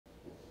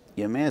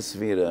Yemei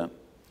Svira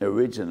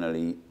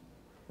originally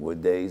were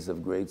days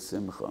of great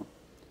simcha.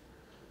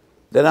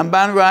 The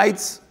Ramban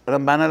writes,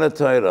 Ramban al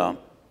Torah,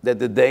 that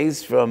the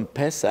days from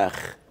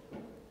Pesach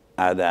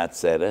ad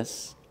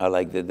Atzeres are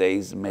like the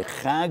days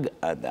Mechag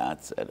ad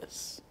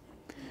Atzeres.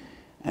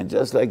 And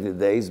just like the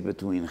days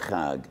between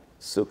Chag,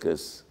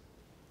 Sukkot,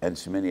 and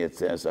Shmini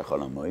Atzeres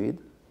Chol HaMoed,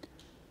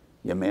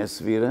 Yemei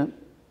Svira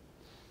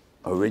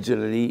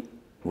originally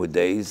were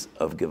days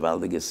of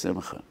Gevaldige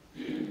Simcha.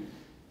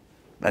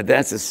 But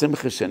that's a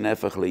Simcha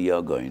Shenefach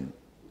Liyagoin,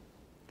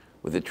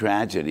 with the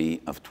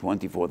tragedy of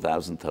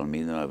 24,000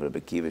 Talmidim of Rebbe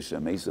Kiva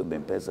Shemesu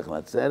ben Pesach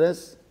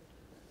Latzeres,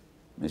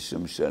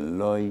 Mishum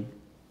Shaloi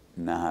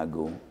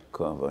Nahagu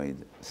Kovoid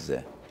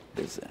Zeh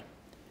Bezeh.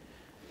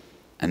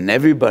 And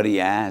everybody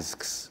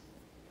asks,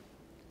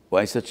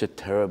 why such a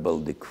terrible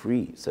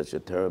decree, such a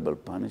terrible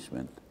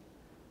punishment?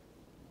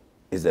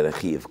 Is that a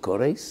Chiyuv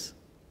Kores?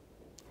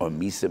 Or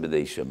Misa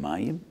B'dei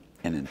Shamayim?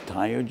 An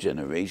entire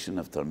generation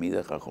of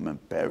Talmidei Chachamim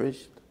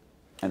perished?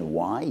 And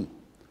why?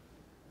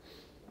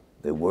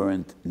 They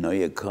weren't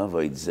Noya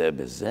Kavod Zeh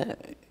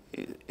B'zeh.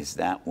 Is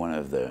that one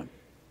of the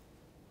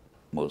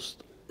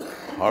most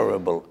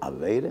horrible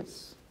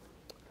Avedas?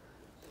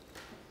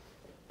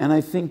 And I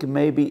think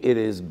maybe it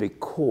is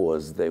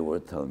because they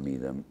were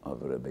Talmidim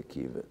of Rebbe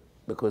Kiva.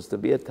 Because to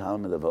be a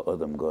Talmid of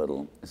Adam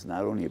Gadol is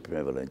not only a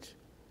privilege,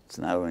 it's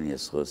not only a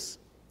schus,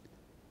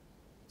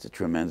 it's a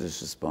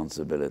tremendous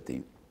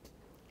responsibility.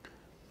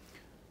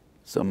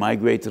 So my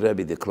great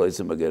Rebbe, the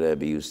Kloisenberger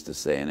Rebbe, used to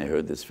say, and I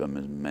heard this from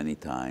him many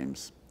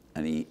times,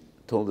 and he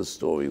told a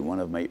story. One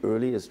of my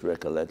earliest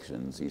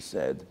recollections, he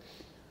said,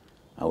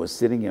 I was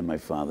sitting in my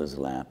father's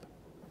lap,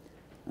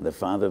 and the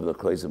father of the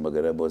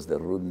Kloisenberger Rebbe was the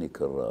Rudnik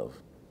Harav,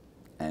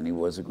 and he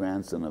was a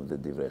grandson of the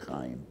Divrei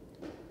Chaim.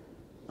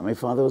 And my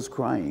father was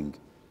crying,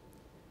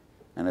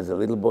 and as a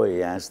little boy,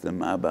 he asked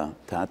him, Abba,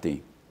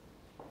 Tati,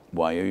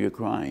 why are you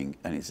crying?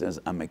 And he says,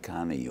 I'm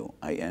mekane you,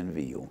 I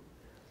envy you.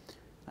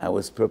 I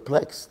was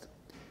perplexed.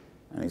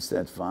 And he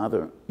said,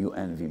 Father, you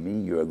envy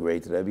me, you're a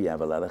great Rebbe, you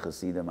have a lot of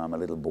Hasidim, I'm a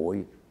little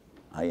boy,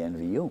 I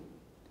envy you.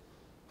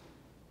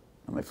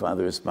 And my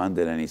father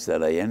responded and he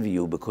said, I envy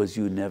you because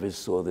you never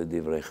saw the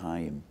Divrei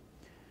Chaim.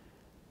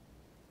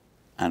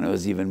 And I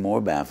was even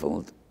more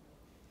baffled,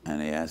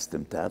 and I asked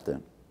him,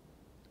 Tata,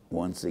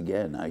 once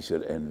again, I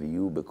should envy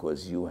you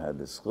because you had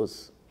the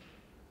schus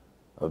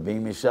of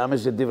being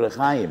Mishamash at Divrei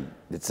Chaim,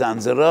 the Tzan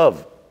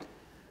Zerav.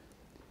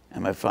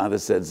 And my father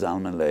said,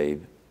 Zalman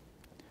Leib,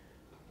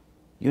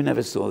 you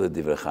never saw the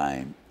Divrei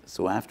Chaim,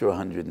 so after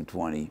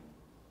 120,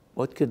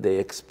 what could they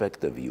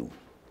expect of you?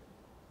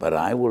 But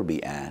I will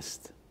be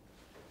asked,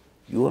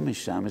 you are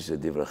Mishamash at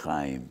Divrei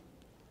Chaim,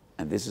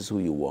 and this is who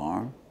you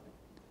are?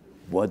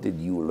 What did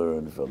you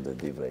learn from the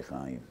Divrei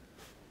Chaim?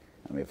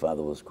 And my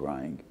father was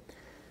crying.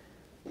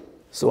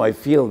 So I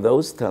feel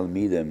those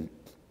Talmidim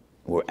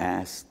were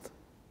asked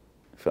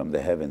from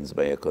the heavens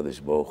by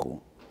HaKadosh Baruch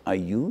Hu, are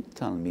you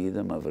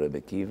Talmidim of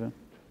Rebbe Kiva?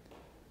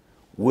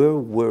 Where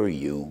were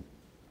you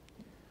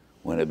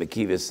when Rebbe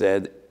Kiva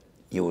said,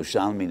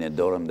 Yerushalmi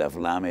nedoram daf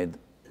lamed,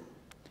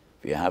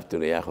 v'yahavtu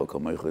le'acho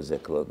kamoichu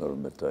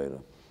zeklodor b'toira?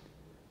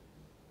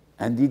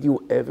 And did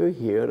you ever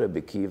hear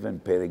Rebbe Kiva in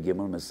Perek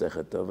Gimel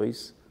Masechet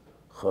Avos,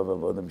 Chav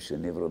avodam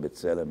shenivro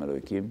b'tzelem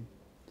Elokim,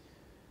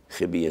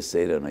 chibi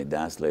yeseder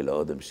noidas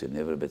leila odam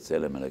shenivro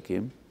b'tzelem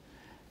Elokim?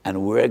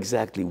 And where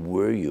exactly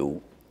were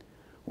you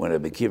when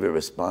Rebbe Kiva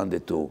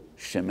responded to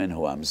Shemen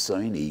Hu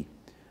Amsoini,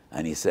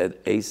 and he said,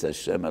 Eis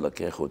Hashem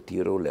Elokecho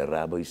Tiro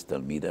leRabos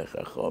Talmidei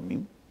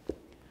Chachamim?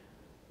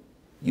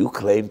 You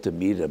claim to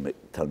be the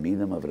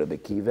Talmidim of Rebbe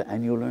Kiva,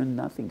 and you learned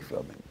nothing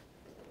from him.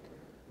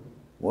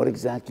 What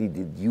exactly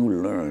did you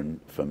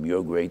learn from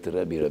your great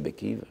Rebbe, Rebbe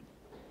Kiva?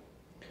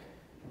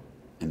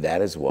 And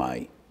that is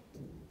why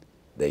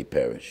they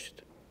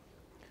perished.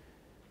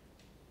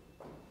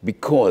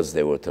 Because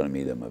they were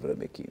Talmidim of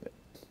Rebbe Kiva.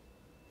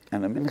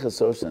 And the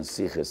Minchas Rosh and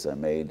Sichos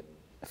made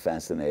a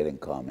fascinating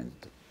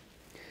comment.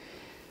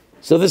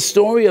 So the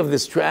story of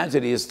this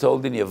tragedy is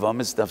told in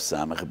Yevomis Daf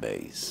Samach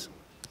Beis.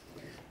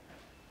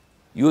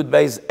 Yud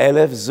Beis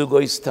 1000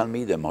 Zugois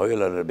Talmidim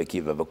Hoyel Rebbe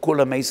Kiva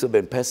v'Kula Meisu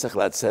ben Pesach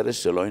Latzeres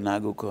Shelo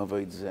Inagu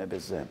Kavod Zeh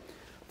B'zeh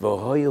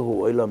v'Hoyu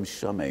Olam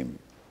Shamim,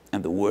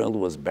 and the world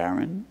was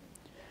barren.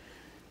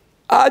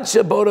 Ad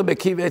Shebo Rebbe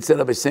Kiva etzel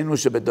Rabbeinu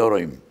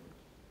shebedorim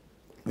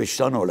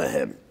v'shanu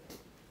lehem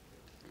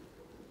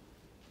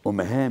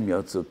u'mehem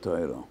yotzu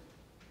Torah.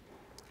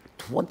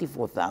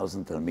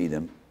 24,000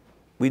 Talmidim.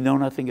 We know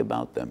nothing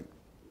about them.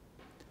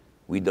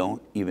 We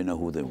don't even know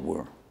who they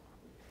were.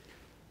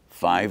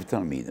 5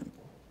 Talmidim.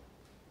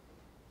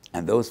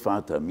 And those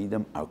 5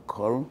 Talmidim are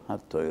Kol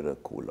HaTorah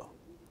Kula.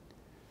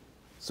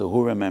 So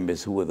who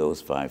remembers who were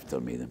those 5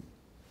 Talmidim?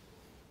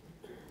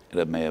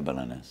 Reb Meir bar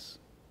Anes,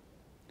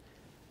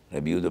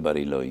 Reb Yehuda bar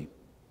Iloi,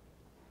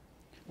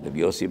 Reb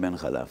Yossi ben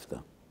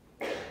Chalafta,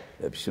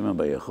 Reb Shimon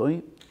bar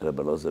Yochai, Reb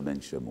Elazar ben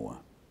Shemua.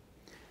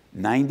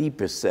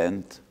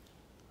 90%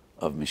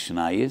 of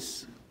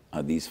Mishnayos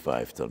are these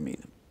 5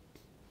 Talmidim.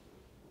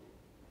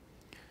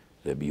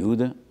 Reb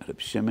Yehuda, Reb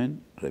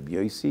Shimon, Reb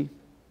Yossi,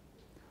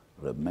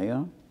 Reb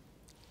Meir,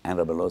 and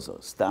Reb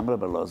Elazar. Stam Reb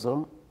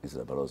Elazar is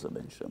Reb Elazar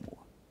ben Shamua.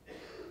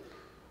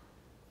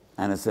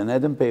 And it's an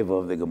Eden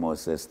Pevov, the Gemara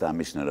says, Stam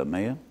Mishnah Reb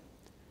Meir,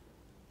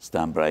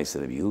 Stam Bryce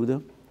Reb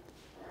Yehuda,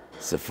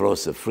 Sefro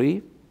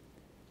Sefri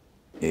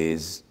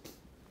is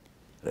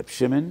Reb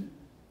Shimon,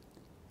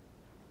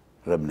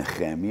 Reb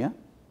Nechemia,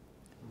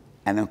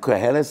 and in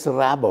Koheles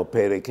Rabbo,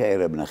 Perikei,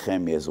 Reb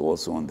Nechemia is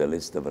also on the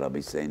list of Rabbi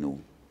Seinu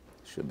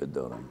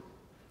Shebedorim.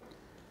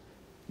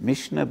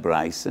 Mishnah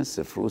Bryce,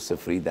 Sefru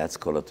Sefri, that's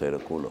Kol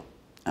HaTorah Kulo.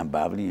 And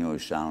Bavli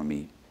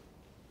Yerushalmi,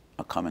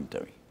 a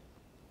commentary.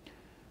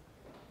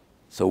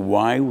 So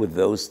why would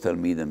those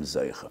Talmidim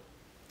Zaycha?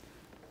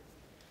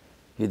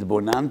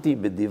 Hidbonanti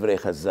b'divrei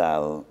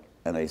Chazal,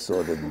 and I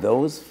saw that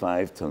those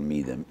 5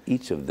 Talmidim,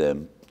 each of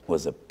them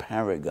was a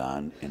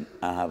paragon in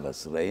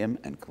Ahavas Reim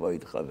and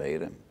Kvoid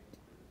Chaverim.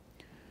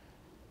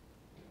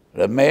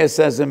 Reb Meir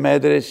says in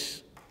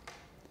Medrash,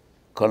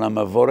 Kol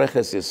ha'mavorech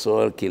es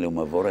Yisrael kilu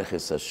mavorech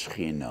es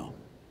Hashchina.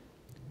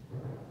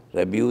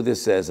 Rabbi Yehuda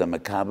says,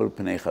 "Mekabel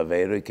pnei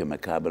chaveru ki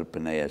mekabel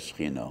pnei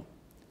Hashchina."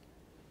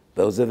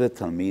 Those are the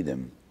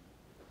Talmidim,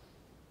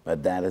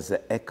 but that is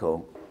the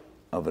echo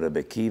of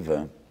Rabbi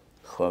Akiva,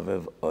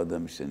 Chovev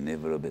Odom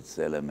Shenivru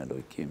B'Tzelem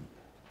Elokim.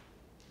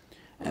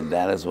 And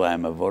that is why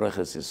mavorech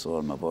es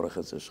Yisrael, mavorech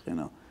es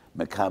Hashchina.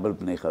 Mekabel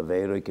pnei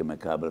chaveru ki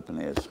mekabel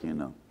pnei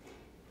Hashchina.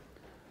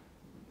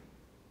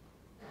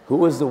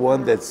 Who is the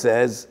one that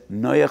says,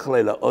 Noyach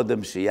leila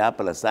odem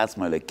sheyapel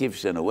asatzma lekiv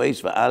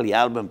shenaweish va'al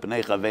yalbem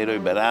pnei chaveroi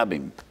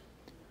berabim?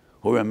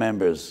 Who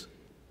remembers?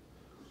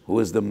 Who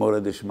is the Mora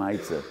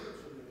Deshmaitzer?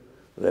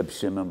 Reb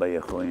Shimon bar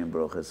Yochai in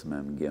Brochas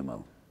Mem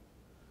Gimel.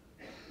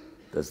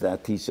 Does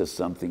that teach us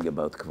something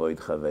about Kvoid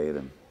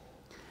Chaverim?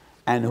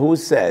 And who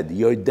said,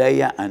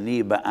 Yodeya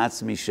ani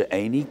ba'atzmi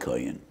she'eini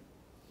koyin?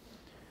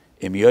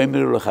 Im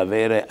yoymiru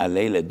l'chavere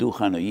alei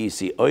leduchan o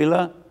yisi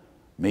oila,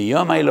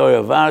 miyomai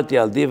lo yavarti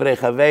al divrei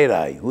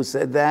chaverai. Who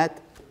said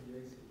that?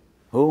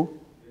 Who?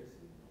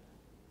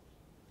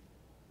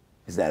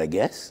 Is that a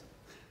guess?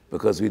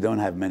 Because we don't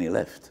have many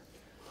left.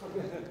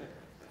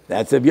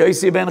 That's Reb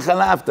Yosi ben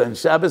Chalafta in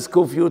Shabbos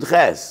Kuf Yud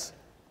Ches.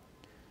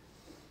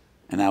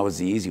 And that was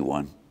the easy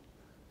one.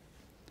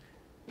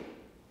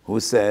 Who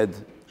said,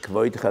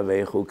 Kvoid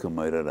chaveichu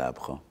k'moira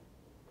rabcha,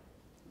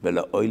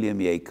 v'la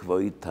oilim yei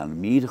kvoid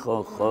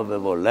talmidcha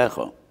chovev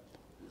olecha.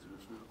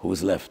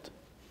 Who's left?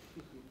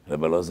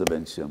 Rabbi Elazar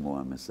ben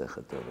Shamua,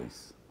 Mesechet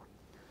Oris.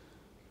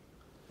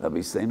 Rabbi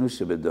Seinu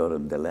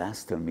Shebedorim, the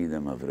last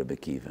Talmidim of Rabbi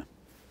Akiva,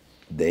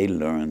 they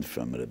learned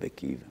from Rabbi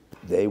Akiva.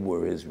 They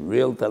were his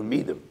real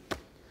Talmidim.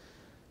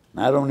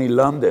 Not only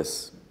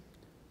Lamdes,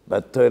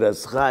 but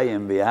Toras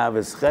Chaim,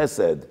 V'Yahavas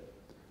Chesed.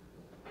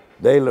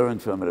 They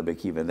learned from Rabbi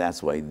Akiva, and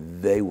that's why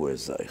they were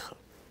Zaycha.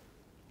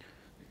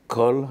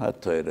 Kol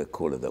HaTorah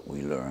Kula that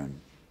we learn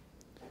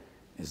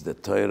is the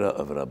Torah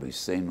of Rabbi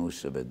Seinu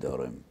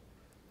Shebedorim,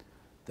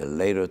 the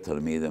later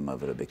Talmidim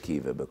of Rabbi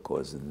Akiva,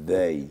 because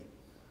they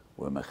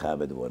were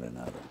mechabed one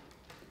another.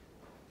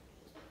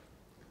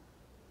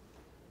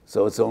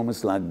 So it's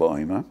almost like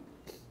HaOmer.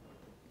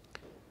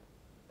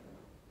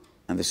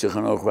 And the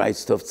Shulchan Aruch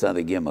writes, Tov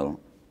Tzadik Gimel,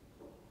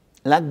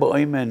 Lag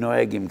HaOmer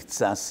noeg im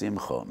k'tzas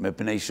simcha,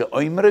 mepnei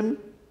she'omrim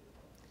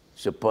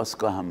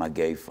she'posko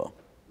ha'magefa.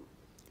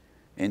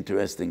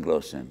 Interesting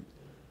glossation.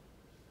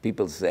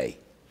 People say,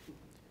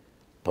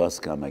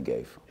 posko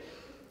ha'magefa.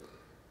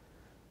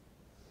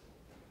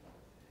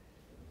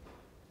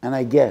 And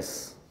I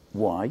guess,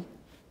 why?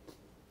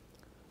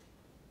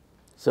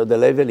 So the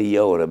Lev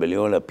Eliyahu, Rabbi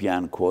Eliyahu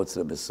Lapian quotes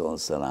Rabbi Sol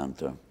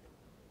Salanter.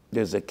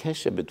 There's a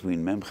kesher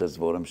between Mem Ches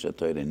Dvorim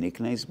Shatoyre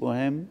Niknes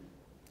Bohem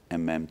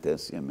and Mem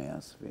Tes Yemei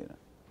Asfira.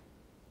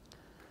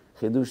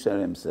 Chidush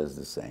Harim says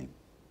the same.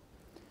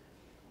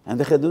 And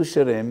the Chidush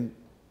Harim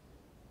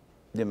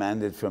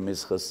demanded from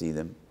his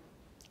Chasidim,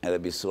 and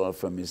Rabbi Yisrael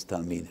from his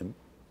Talmidim,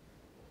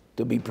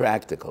 to be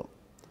practical.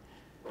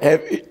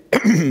 Every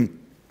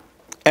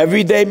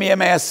day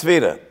Miyemei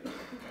Asfira,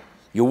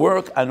 you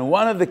work on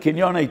one of the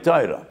Kinyonei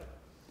Torah,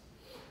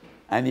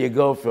 and you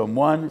go from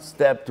one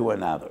step to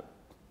another.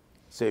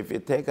 So if you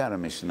take out a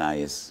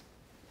Mishnayos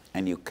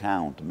and you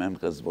count,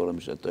 Memchas Vorim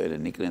Shatoyre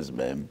Niknes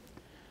Behem,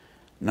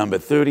 number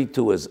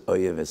 32 is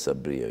Oyev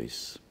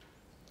Esabriyos.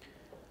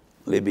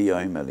 Libi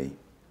Yoimeli.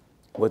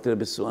 What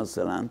Rabbi Suan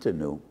Salanter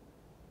knew,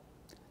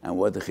 and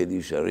what the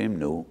Chidush Harim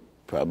knew,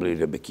 probably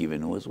Rabbi Akiva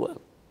knew as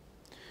well.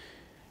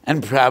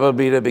 And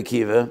probably Rabbi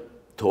Akiva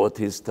taught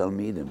his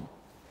Talmidim.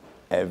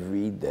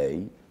 Every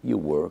day you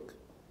work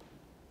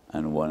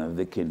on one of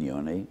the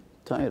Kinyonei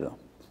Torah.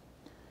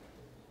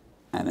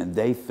 And in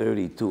day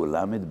 32,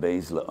 Lamed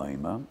Beis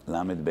LaOmer,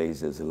 Lamed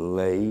Beis is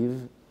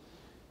Leiv,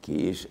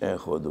 Ki Ish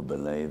Echod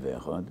U'Beleiv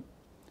Echod.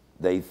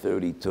 Day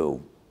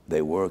 32,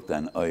 they worked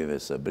on Oyev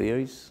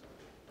Esabriyos.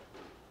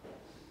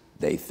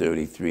 Day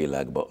 33,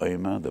 Lag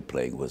BaOmer, the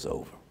plague was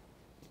over.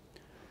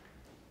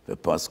 The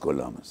Paschal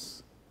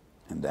Lamas.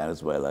 And that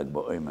is why Lag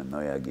BaOmer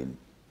Noyagin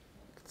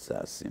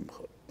K'tzas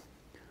Simcha.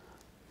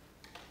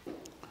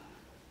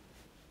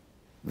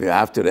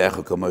 V'after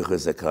Echo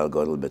Kamoicha Zekal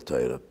Godel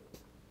B'Torah.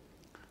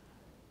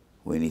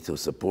 We need to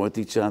support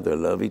each other,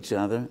 love each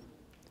other,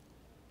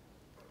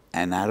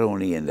 and not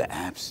only in the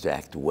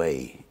abstract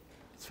way.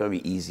 It's very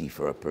easy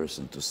for a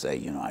person to say,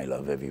 you know, I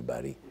love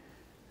everybody.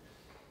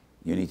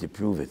 You need to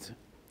prove it. It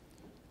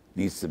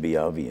needs to be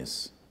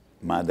obvious.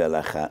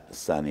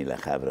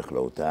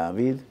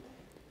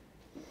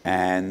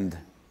 And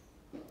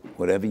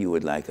whatever you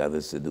would like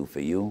others to do for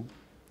you,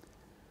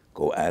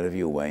 go out of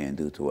your way and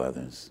do to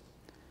others.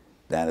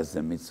 That is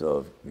the mitzvah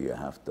of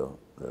v'yahavta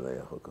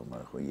l'reacha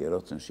kamecha. Yeh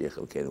rotzon she'yeh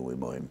chelkeinu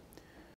u'imorim.